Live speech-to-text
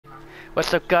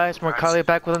What's up, guys? Markali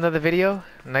back with another video,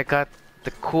 and I got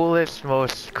the coolest,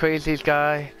 most craziest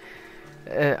guy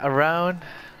around,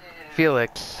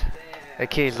 Felix,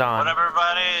 aka What ZON. up,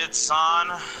 everybody? It's ZON.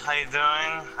 How you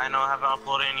doing? I know I haven't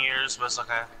uploaded in years, but it's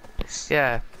okay.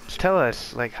 Yeah, just tell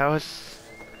us, like, how's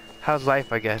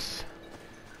life, I guess.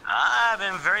 I've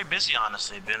been very busy,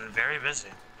 honestly. Been very busy.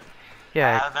 I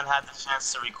Yeah, haven't had the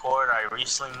chance to record. I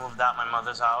recently moved out my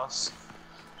mother's house,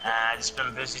 and I just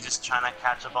been busy just trying to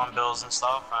catch up on bills and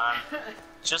stuff, and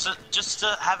just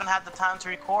haven't had the time to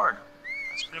record.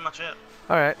 That's pretty much it.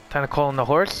 alright, time to call in the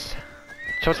horse.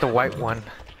 Chose the white one.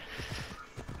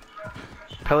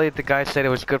 Apparently the guy said it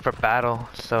was good for battle,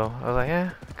 so I was like, yeah,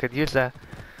 could use that.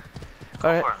 Go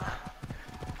Alright, for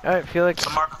it. alright, Felix. So,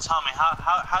 Marco, tell me,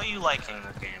 how you liking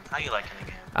the game? How you liking the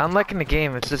game? I'm liking the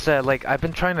game. It's just that, like, I've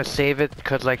been trying to save it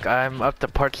because, like, I'm up to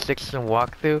part 6 in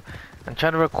walkthrough. I'm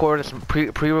trying to record some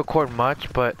pre-record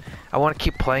much, but I want to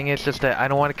keep playing it. It's just that I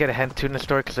don't want to get ahead too in the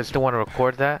story because I still want to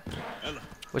record that,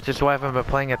 which is why I haven't been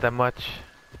playing it that much.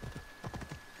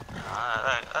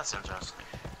 That's interesting.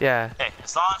 Yeah. Hey,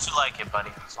 as long as you like it, buddy.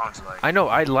 As long as you like it. I know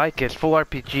I like it. It's full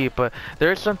RPG, but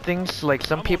there are some things like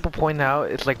some people point out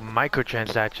it's like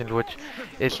microtransactions, which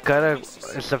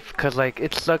because like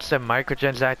it sucks that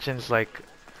microtransactions like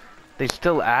they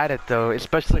still add it though,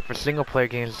 especially for single player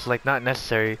games. It's like not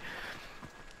necessary.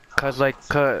 Cause like,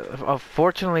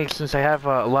 unfortunately, since I have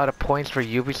a lot of points for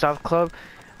Ubisoft Club,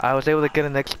 I was able to get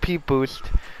an XP boost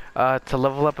to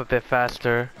level up a bit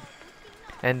faster.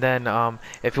 And then,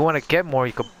 if you want to get more,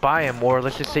 you could buy them. Or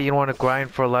let's just say you don't want to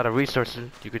grind for a lot of resources,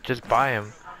 you could just buy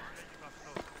them.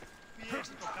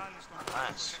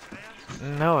 Nice.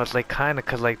 No, it's like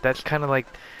cause like that's kind of like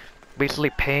basically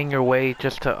paying your way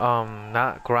just to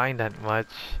not grind that much.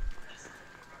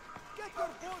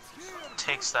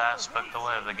 Takes the aspect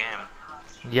away of the game.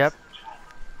 Yep.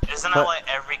 Isn't that what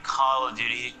every Call of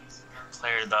Duty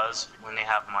player does when they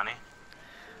have money?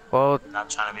 Well, Not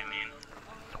trying to be mean.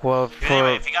 well,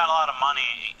 Anyway, if you got a lot of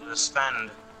money to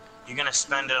spend, you're gonna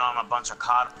spend it on a bunch of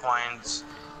COD points,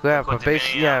 yeah, but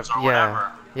basically, yeah, or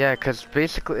whatever. yeah, cause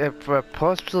basically,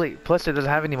 plus it doesn't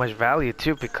have any much value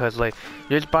too, because like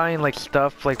you're just buying like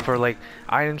stuff like for like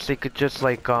items they could just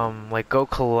like go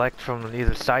collect from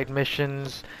either side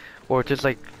missions, or just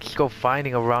go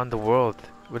finding around the world.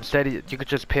 Instead, you could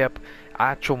just pay up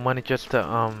actual money just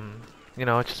to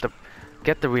just to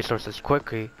get the resources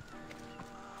quickly.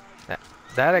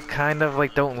 That I kind of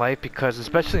like don't like because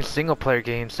especially in single player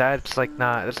games, that's like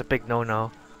that's a big no-no.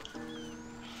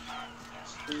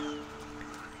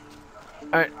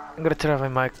 Alright, I'm gonna turn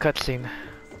off my cutscene.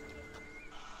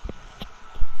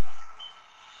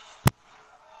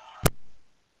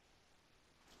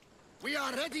 We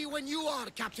are ready when you are,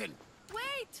 Captain.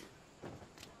 Wait!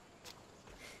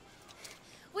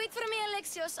 Wait for me,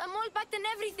 Alexios. I'm all packed and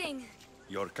everything.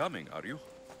 You're coming, are you?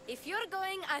 If you're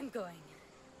going, I'm going.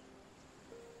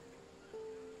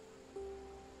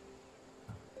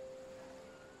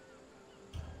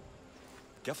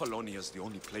 Kefalonia is the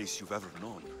only place you've ever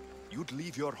known. You'd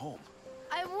leave your home.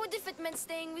 I would if it meant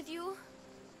staying with you.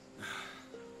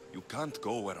 You can't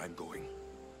go where I'm going.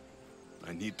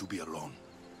 I need to be alone.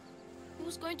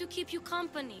 Who's going to keep you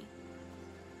company?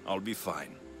 I'll be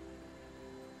fine.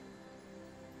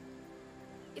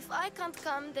 If I can't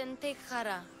come, then take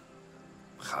Hara.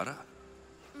 Hara?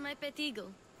 My pet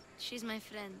eagle. She's my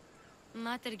friend.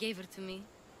 Mater gave her to me.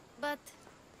 But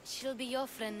she'll be your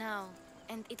friend now.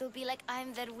 And it'll be like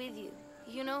I'm there with you.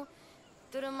 You know?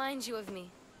 To remind you of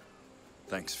me.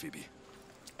 Thanks, Phoebe.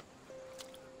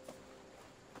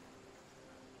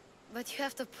 But you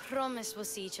have to promise we'll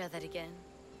see each other again.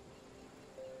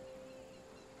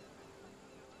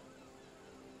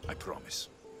 I promise.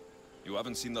 You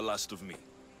haven't seen the last of me.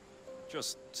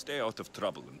 Just stay out of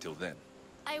trouble until then.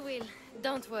 I will.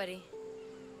 Don't worry.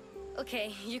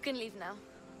 Okay, you can leave now.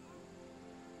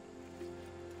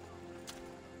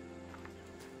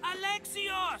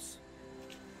 Alexios!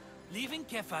 Leaving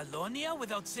Kefalonia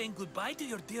without saying goodbye to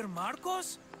your dear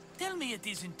Marcos? Tell me it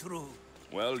isn't true.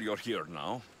 Well, you're here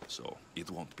now, so it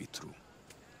won't be true.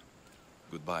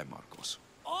 Goodbye, Marcos.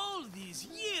 All these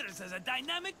years as a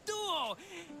dynamic duo!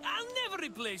 I'll never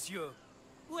replace you!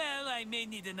 Well, I may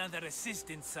need another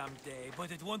assistant someday,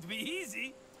 but it won't be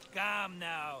easy. Come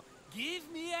now, give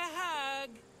me a hug!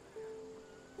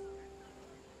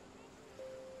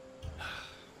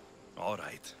 All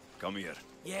right, come here.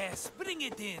 Yes, bring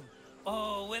it in.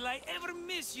 Oh, will I ever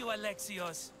miss you,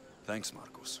 Alexios? Thanks,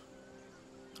 Marcos.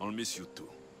 I'll miss you too.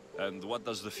 And what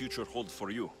does the future hold for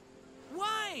you?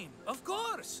 Wine, of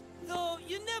course. Though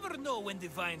you never know when the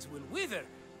vines will wither.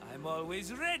 I'm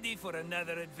always ready for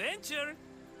another adventure.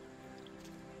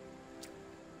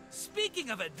 Speaking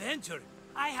of adventure,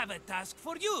 I have a task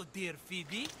for you, dear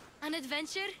Phoebe. An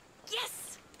adventure?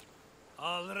 Yes!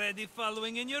 Already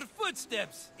following in your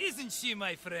footsteps, isn't she,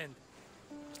 my friend?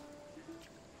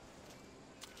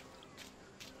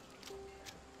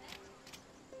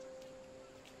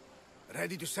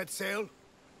 Ready to set sail?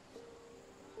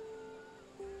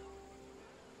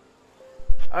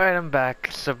 Alright, I'm back.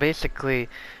 So basically,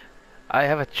 I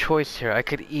have a choice here. I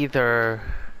could either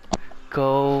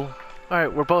go...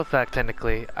 Alright, we're both back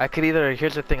technically. I could either,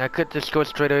 here's the thing, I could just go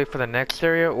straight away for the next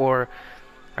area, or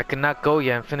I could not go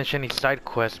yet and finish any side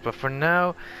quests. But for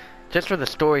now, just for the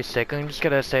story's sake, I'm just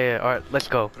gonna say, alright, let's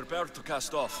go. Prepare to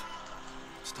cast off.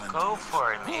 It's time Go to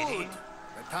for it, matey.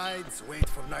 The tides wait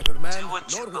for neither man Do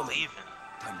what nor you woman. believe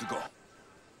in. time to go.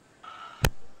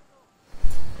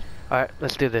 Alright,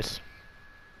 let's do this.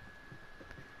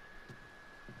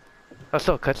 Oh,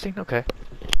 still a cutscene? Okay.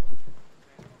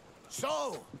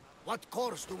 So, what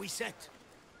course do we set?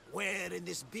 Where in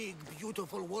this big,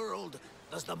 beautiful world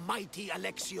does the mighty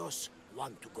Alexios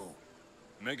want to go?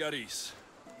 Megaris.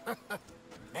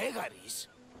 Megaris?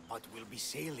 But we'll be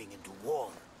sailing into war.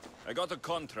 I got a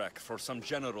contract for some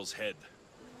general's head.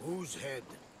 Whose head?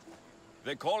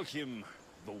 They call him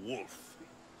the Wolf.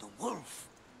 The wolf?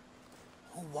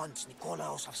 Who wants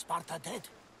Nikolaos of Sparta dead?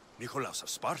 Nicolaus of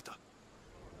Sparta.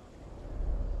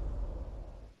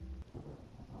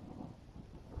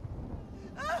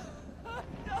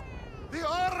 The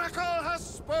Oracle has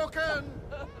spoken!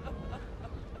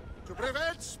 To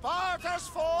prevent Sparta's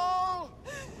fall,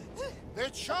 the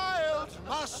child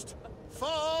must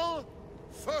fall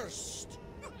first.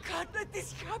 You can't let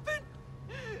this happen!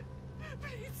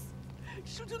 Please,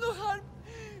 she'll do no harm.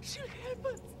 She'll help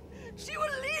us. She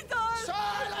will lead us!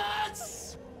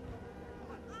 Silence!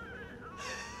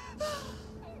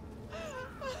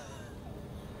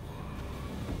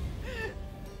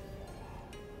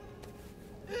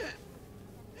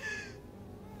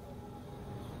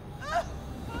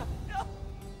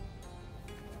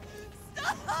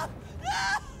 Stop! No!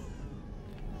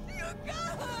 You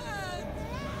can't!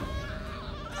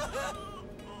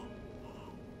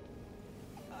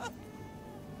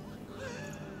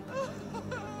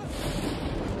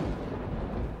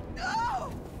 No!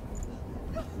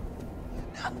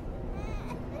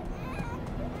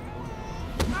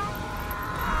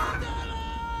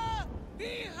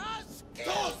 He has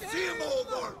killed him!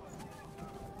 over!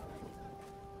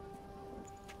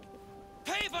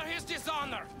 Pay for his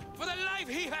dishonor, for the life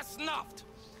he has snuffed.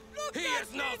 Look He at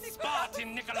is me, no Nicholas!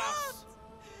 Spartan, Nicholas.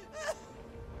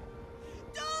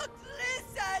 Don't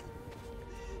listen!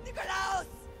 Nikolaos!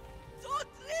 Don't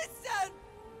listen!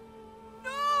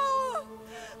 No!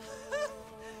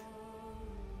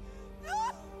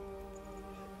 No!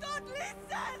 Don't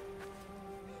listen!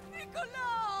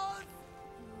 Nikolaos!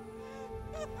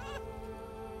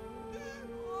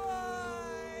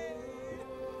 Why?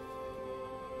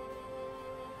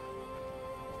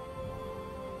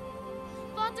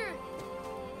 Potter!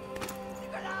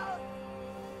 Nikolaos!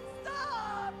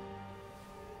 Stop!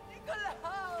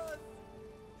 Nikolaos!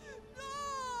 No!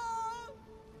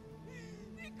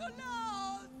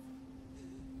 Nikolaos!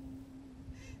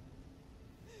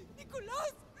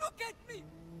 Nikolaos, look at me!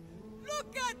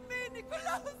 Look at me,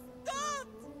 Nikolaos! Don't!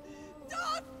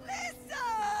 Don't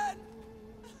listen!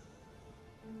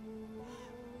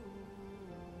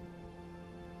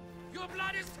 Your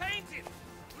blood is tainted.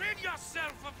 Rid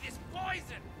yourself of this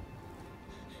poison.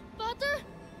 Potter?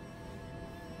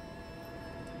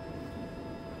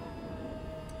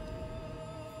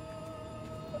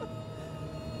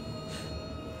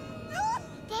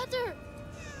 Potter!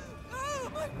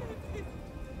 Oh, my baby!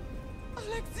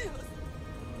 Alexios!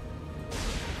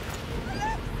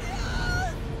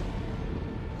 Alexios!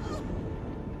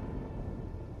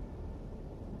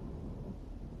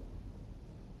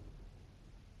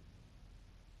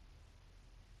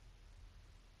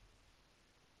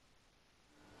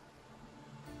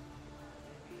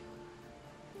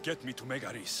 Get me to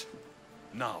Megaris.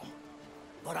 Now.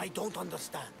 But I don't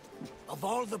understand. Of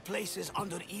all the places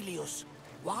under Ilios,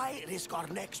 why risk our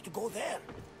necks to go there?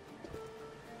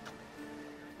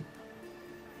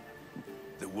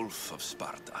 The Wolf of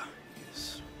Sparta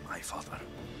is my father.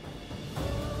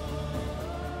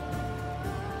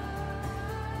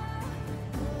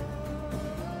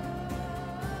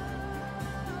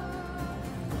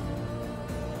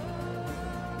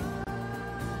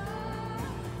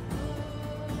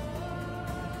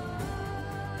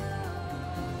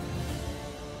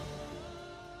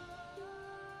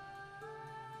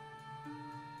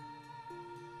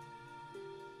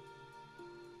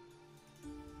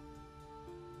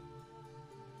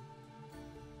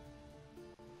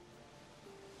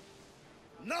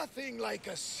 Nothing like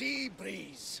a sea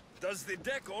breeze. Does the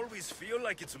deck always feel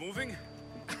like it's moving?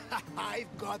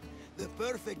 I've got the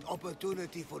perfect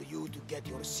opportunity for you to get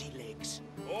your sea legs.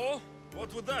 Oh?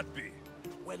 What would that be?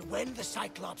 Well, when the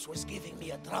Cyclops was giving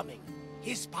me a drumming,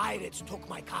 his pirates took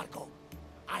my cargo.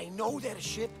 I know their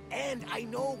ship, and I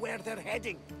know where they're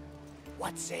heading.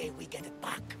 What say we get it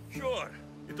back? Sure.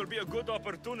 It'll be a good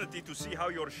opportunity to see how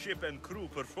your ship and crew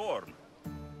perform.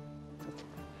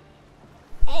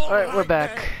 Alright, we're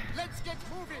back. Then, let's get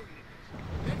moving.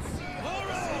 Let's see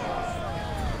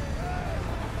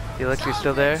Felix, you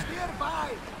still there?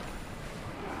 nearby.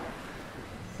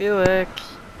 Felix.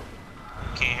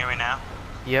 Can you hear me now?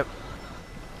 Yep.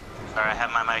 Sorry, I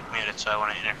have my mic muted, so I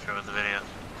want to interfere with the video.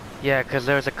 Yeah, because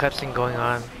there was a cutscene going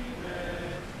on.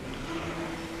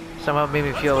 Somehow made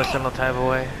me feel a similar type of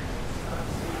way.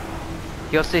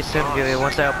 You'll see soon, video,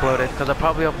 once I upload it, because I'll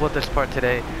probably upload this part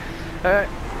today. Alright.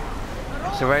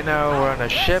 So right now we're on a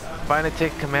ship, finally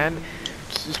take command.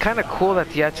 It's kind of cool that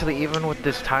they actually, even with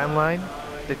this timeline,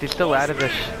 that they still added the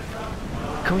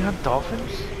Can we hunt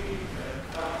dolphins?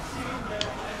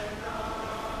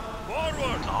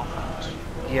 Dolphins.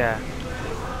 Yeah.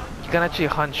 You can actually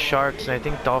hunt sharks, and I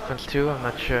think dolphins too, I'm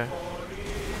not sure.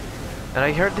 And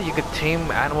I heard that you could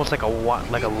tame animals like a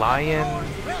lion,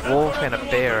 wolf, and a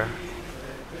bear.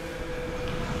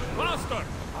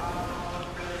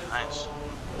 Nice.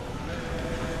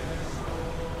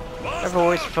 I've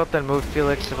always felt that mood,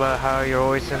 Felix, about how you're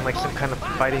always in like some kind of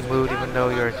fighting mood, even though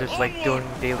you're just like doing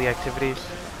daily activities,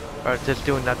 or just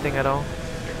doing nothing at all.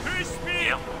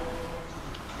 Yep.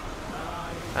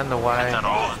 I don't know why. That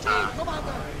all the time.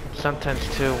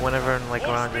 Sometimes too, whenever I'm like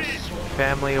around just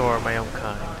family or my own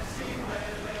kind.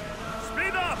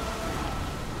 Speed up!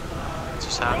 It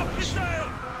just happens.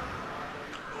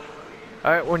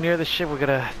 Alright, we're near the ship, we're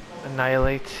gonna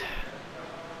annihilate.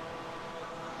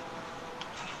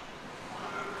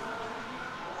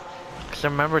 Cause I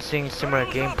remember seeing similar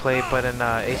gameplay, but in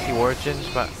AC Origins,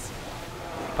 but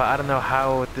I don't know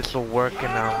how this will work in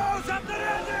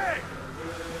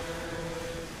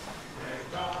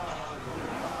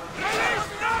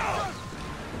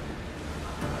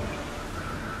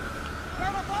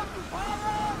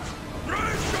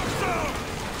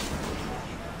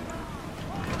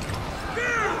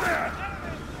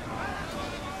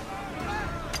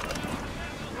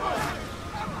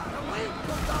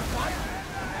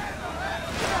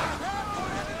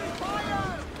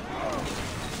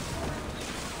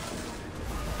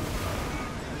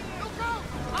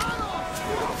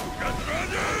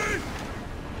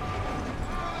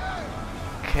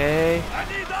Okay. I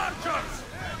need archers!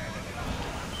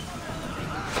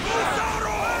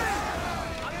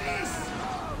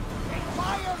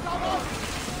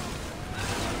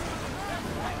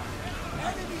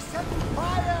 Enemy setting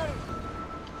fire!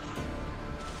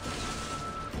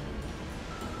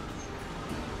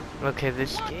 Okay,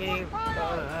 this game. In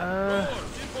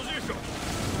position!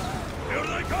 Here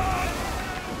they come!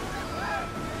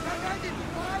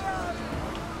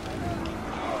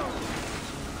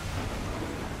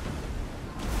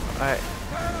 Alright.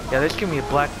 Yeah, this give me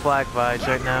Black Flag vibes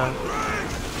right now.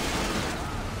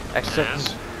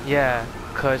 Except, yeah,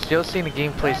 cause you'll see in the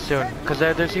gameplay soon. Cause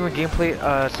there's even gameplay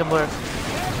similar.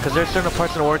 Cause there's certain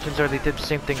parts in Origins where they did the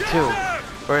same thing too.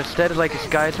 Where instead of like it's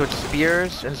guys with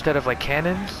spears instead of like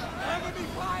cannons.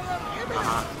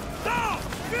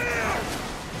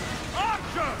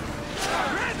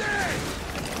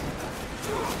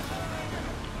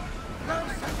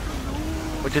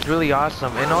 Which is really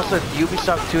awesome. And also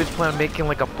Ubisoft 2 is planning on making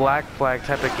like a Black Flag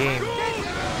type of game.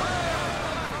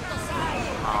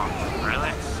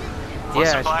 Really?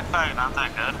 Yeah. Black Flag not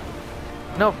that good?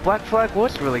 No, Black Flag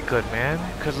was really good, man.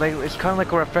 Cause like it's kind of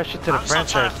like a refresher to the I'm still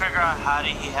trying franchise. to figure out how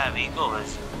did he have eagle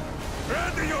vision.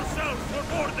 Ready yourself for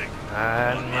boarding!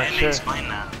 I'm not And sure. explain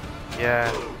that.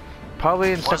 Yeah.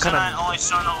 Probably in some Wasn't kind that only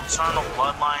certain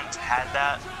bloodlines had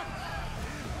that? of.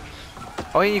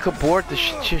 Oh, yeah, you could board the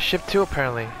ship too,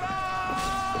 apparently.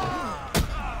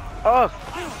 Oh.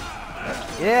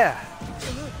 Yeah.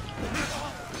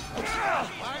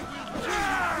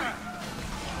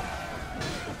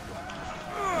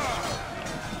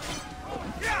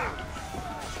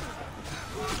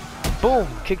 Boom!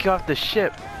 Kick you off the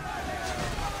ship.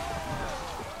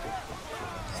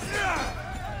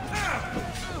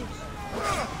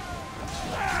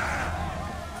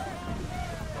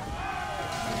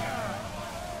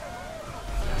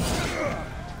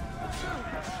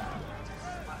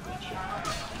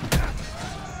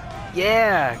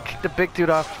 Yeah! Kick the big dude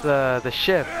off the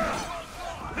ship.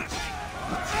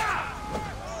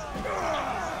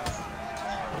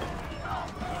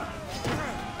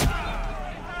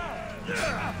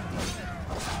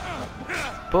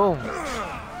 Boom.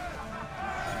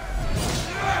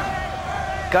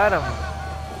 Got him.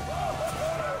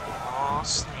 Oh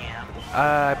snap.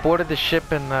 I boarded the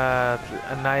ship and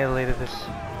annihilated this.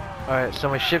 Alright, so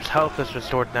my ship's health is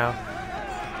restored now.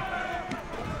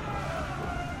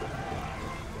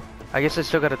 I guess I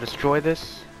still gotta destroy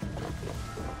this.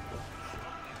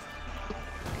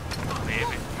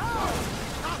 Maybe.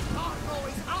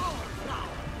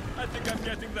 I think I'm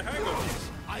getting the hang of this.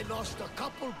 I lost a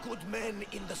couple good men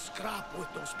in the scrap with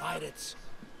those pirates.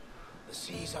 The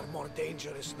seas are more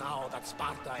dangerous now that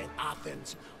Sparta and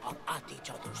Athens are at each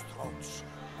other's throats.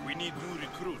 We need new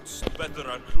recruits to better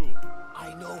our crew.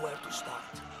 I know where to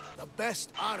start. The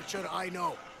best archer I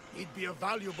know. He'd be a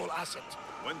valuable asset.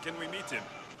 When can we meet him?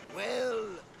 Well,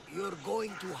 you're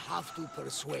going to have to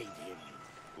persuade him.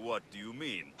 What do you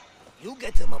mean? You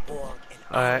get him aboard and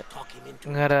I'll Alright. talk him into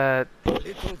I'm gonna...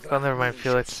 Little Oh, never mind,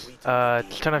 Felix.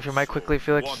 Just turn off your mic quickly,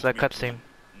 Felix. Cutscene.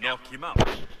 Knock him out.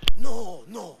 No,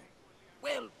 no.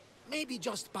 Well, maybe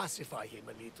just pacify him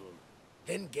a little.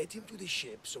 Then get him to the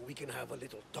ship so we can have a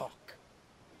little talk.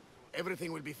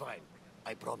 Everything will be fine.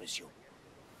 I promise you.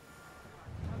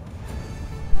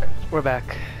 We're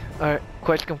back. Alright,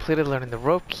 quest completed, learning the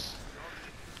ropes.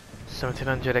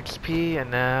 1700 XP, and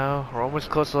now we're almost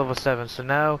close to level 7. So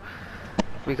now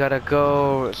we gotta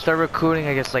go start recruiting,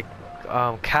 I guess, like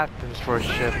captains for a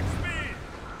ship.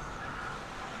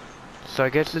 So I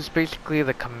guess it's basically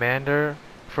the commander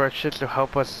for our ships to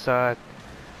help us. That's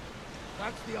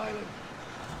the island.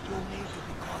 You'll need to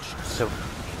be cautious. So It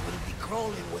will be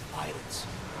crawling with pirates.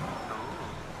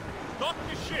 Dock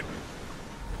the ship.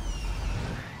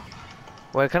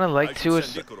 what I kind of like I too should is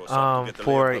send Icarus up to get the lay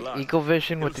for of the land. Eagle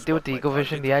Vision. What they do with the He'll Eagle spot my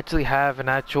Vision, target. they actually have an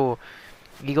actual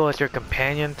eagle as your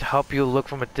companion to help you look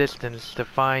from a distance to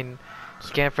find,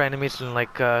 scan for enemies and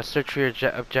like search for your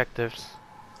objectives.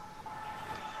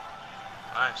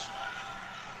 Nice.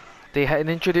 They had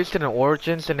introduced it in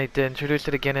Origins, and they did introduce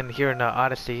it again in here in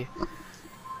Odyssey.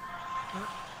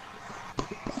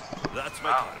 That's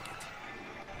my target.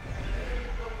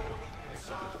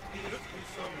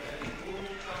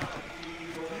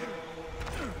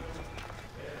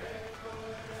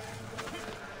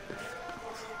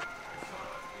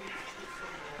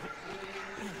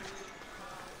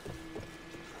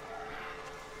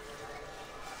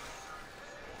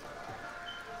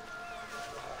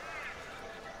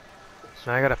 So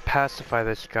now I gotta pacify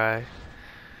this guy.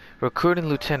 Recruiting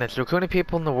lieutenants. Recruiting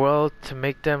people in the world to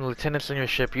make them lieutenants on your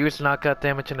ship. Use knockout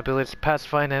damage and abilities to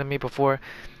pacify an enemy before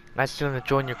asking them to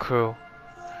join your crew.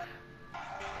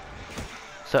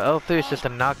 So L3 is just to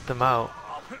knock them out.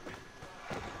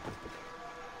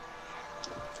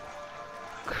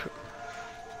 If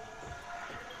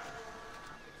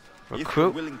you're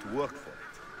Recruit? willing to work for it,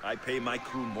 I pay my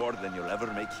crew more than you'll ever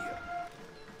make here.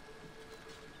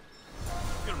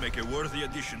 You'll make a worthy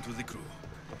addition to the crew.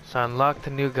 So unlock the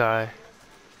new guy.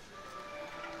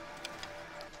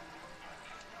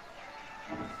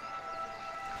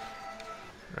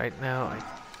 Right now I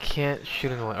can't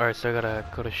shoot anyone. Alright, so I gotta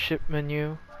go to ship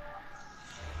menu.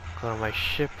 Go to my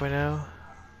ship right now.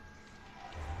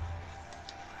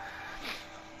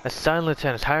 Assign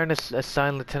lieutenants. Hire and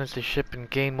assign lieutenants to ship and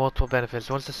gain multiple benefits.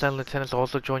 Once assigned lieutenants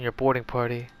also join your boarding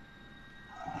party.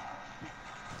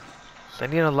 So I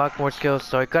need to unlock more skills.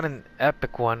 So I got an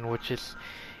epic one, which is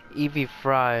Evie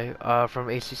Fry from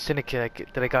AC Syndicate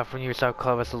that I got from USL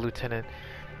Club as a lieutenant.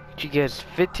 She gets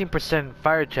 15%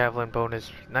 fire javelin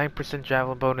bonus, 9%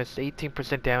 javelin bonus,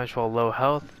 18% damage while low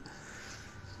health.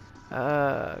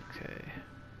 Okay.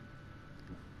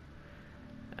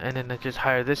 And then I just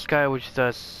hire this guy, which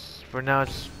does, for now,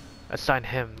 it's assign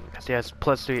him because he has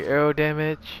 +3 arrow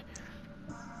damage.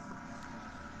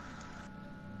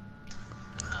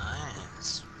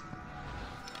 Nice.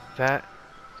 That.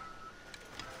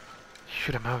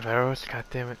 Shoot, I'm out of arrows. God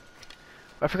damn it!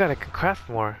 I forgot I could craft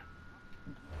more.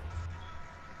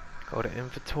 Go to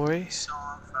inventory. So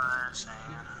refreshing.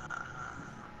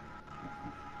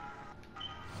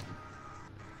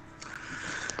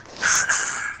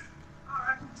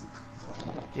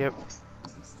 Yep.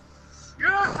 You're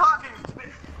talking to me.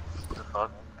 What the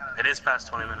fuck? It is past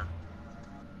 20 minutes.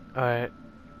 Alright.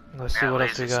 Let's see what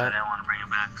else we So I got. didn't want to bring it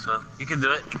back, so you can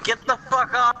do it. Get the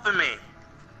fuck off of me!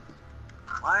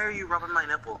 Why are you rubbing my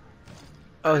nipple?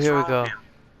 Oh, What's here we wrong go. with you?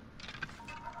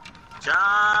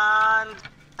 John,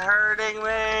 hurting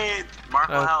me.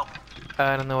 Marco, Oh. help.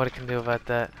 I don't know what I can do about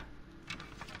that.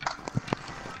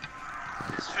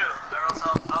 It's true, or else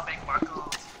I'll make Marco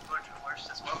worse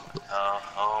as well.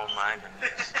 Oh my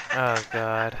goodness. Oh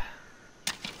god.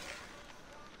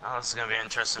 Oh, this is gonna be an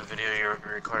interesting video you're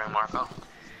recording, Marco.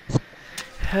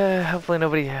 Hopefully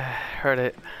nobody heard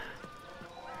it.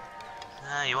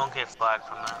 Nah, you won't get flagged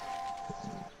from that.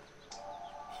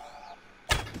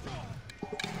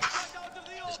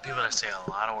 There's people that say a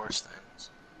lot of worse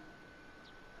things.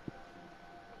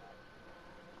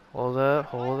 Hold up,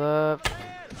 hold up.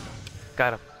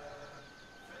 Got him.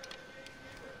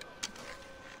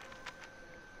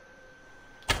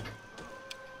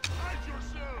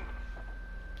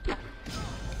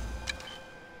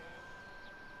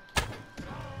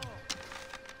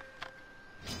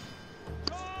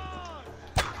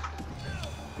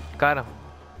 Got him.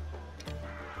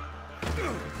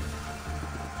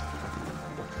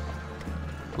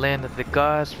 Land of the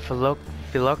gods,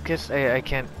 Philocus. I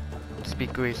can't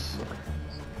speak Greece.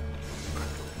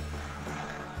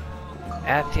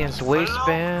 Athens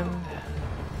waistband.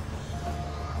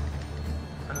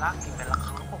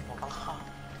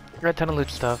 Got a ton of loot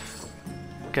stuff.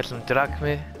 Get some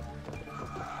drachmae,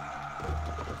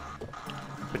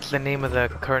 which is the name of the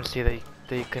currency that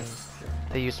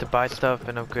they use to buy stuff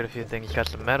and upgrade a few things. Got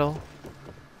some metal.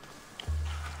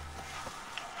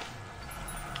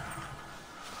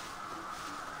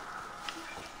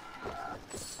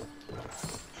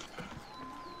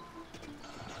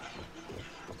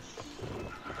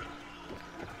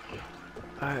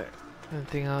 Alright,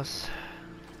 anything else?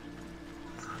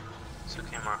 It's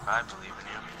okay, Mark. I believe in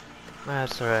you.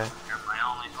 That's alright. You're my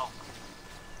only hope.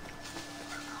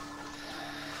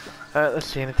 Alright, let's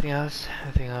see, anything else?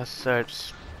 Anything else?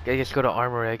 Alright, I guess go to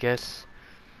armor, I guess.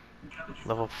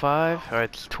 Level 5. Alright,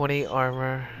 it's 20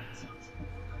 armor.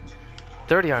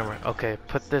 30 armor. Okay,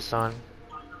 put this on.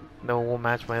 No, it won't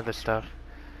match my other stuff.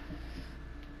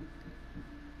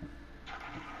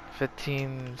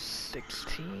 15,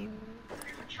 16.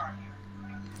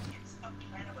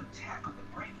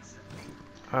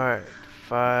 Alright,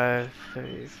 5,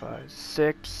 3, 5,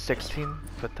 6, 16.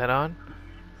 Put that on.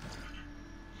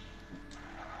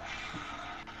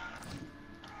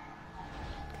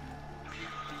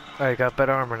 Alright, got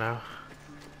better armor now.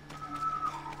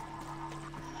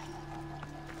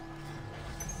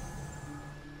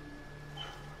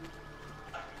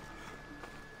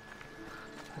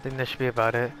 I think that should be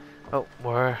about it. Oh,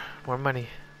 more money.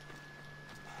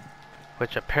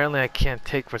 Which apparently I can't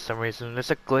take for some reason.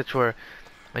 There's a glitch where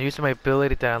I'm using my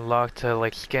ability to unlock to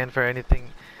like scan for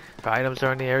anything, for items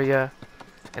around the area,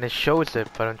 and it shows it,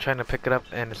 but I'm trying to pick it up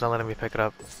and it's not letting me pick it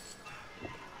up.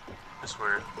 That's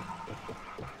weird.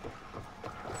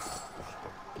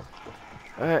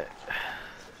 Alright.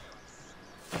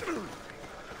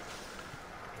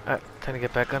 Alright, time to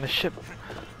get back on the ship.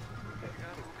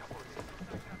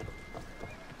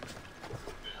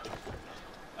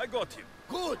 I got him.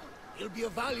 Good. He'll be a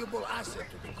valuable asset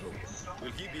to the crew.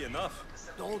 Will he be enough?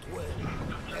 Don't worry.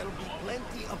 There'll be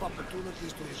plenty of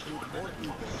opportunities to recruit more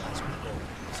people as we go.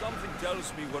 Something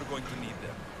tells me we're going to need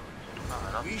them.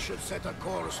 We should set a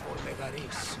course for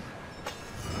Megaris.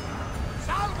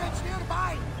 Salvage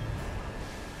nearby!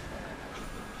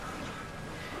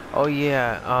 Oh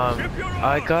yeah,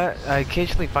 I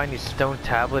occasionally find these stone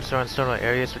tablets around certain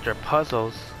areas which are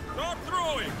puzzles. Stop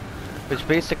throwing! Which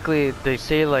basically they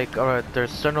say like,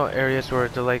 there's certain areas where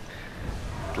they're like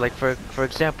for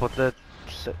example,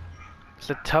 it's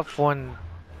a tough one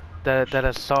that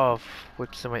I solved,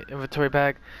 which is in my inventory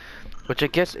bag, which I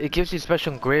guess it gives you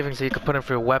special engravings that you can put in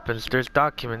for your weapons. There's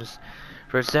documents.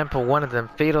 For example, one of them,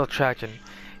 Fatal Attraction.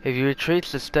 If you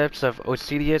retrace the steps of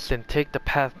Odysseus and take the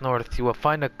path north, you will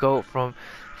find a goat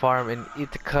farm in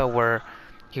Ithaca where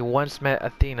he once met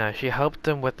Athena. She helped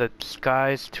him with the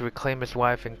disguise to reclaim his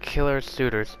wife and kill her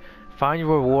suitors. Find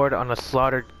your reward on a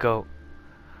slaughtered goat.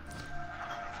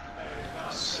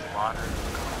 Slaughtered.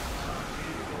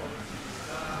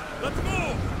 Let's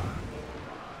move!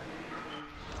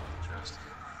 Interesting.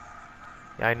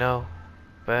 Yeah, I know.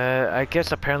 But I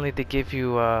guess apparently they give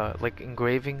you like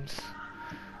engravings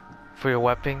for your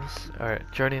weapons. Alright,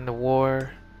 Journey in the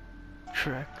War,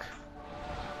 Trek.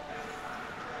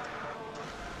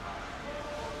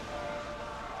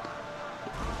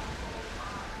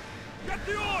 Get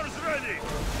the oars ready!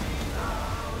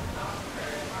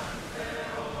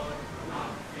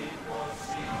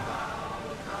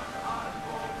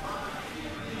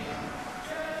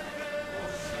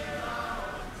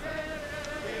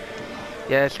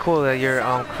 Yeah, it's cool that your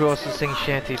crew also sings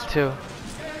shanties too.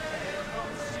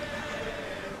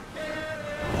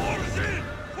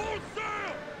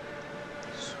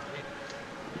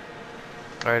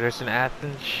 Alright, there's an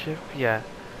Athens ship, yeah.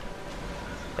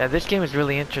 Yeah, this game is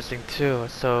really interesting too,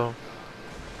 so...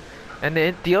 And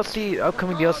the DLC,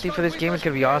 upcoming DLC for this game is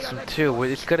gonna be awesome too.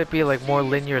 It's gonna be like more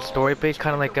linear story based,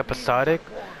 kinda like episodic.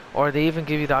 Or they even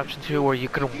give you the option too where you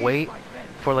can wait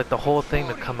for like the whole thing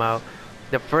to come out.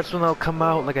 The first one that'll come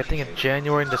out like I think in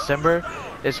January and December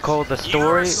is called The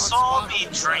Story. You saw me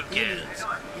drinking.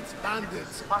 It's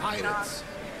bandits, pirates.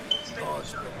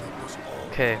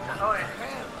 Okay.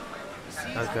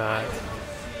 Oh god.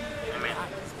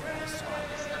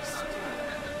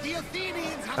 The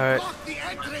Athenians have Alright. blocked the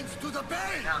entrance to the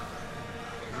bay.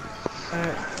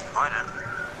 Alright.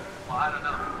 Well, I don't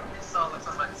know. I saw like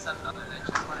somebody sent another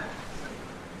ninja plan.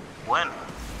 When?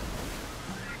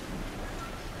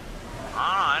 Oh,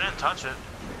 I didn't touch it.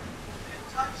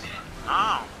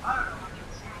 Oh.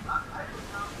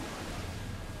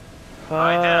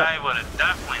 I did. I would have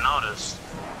definitely noticed.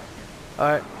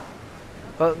 Alright.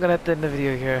 Well, I'm gonna have to end the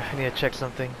video here. I need to check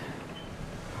something.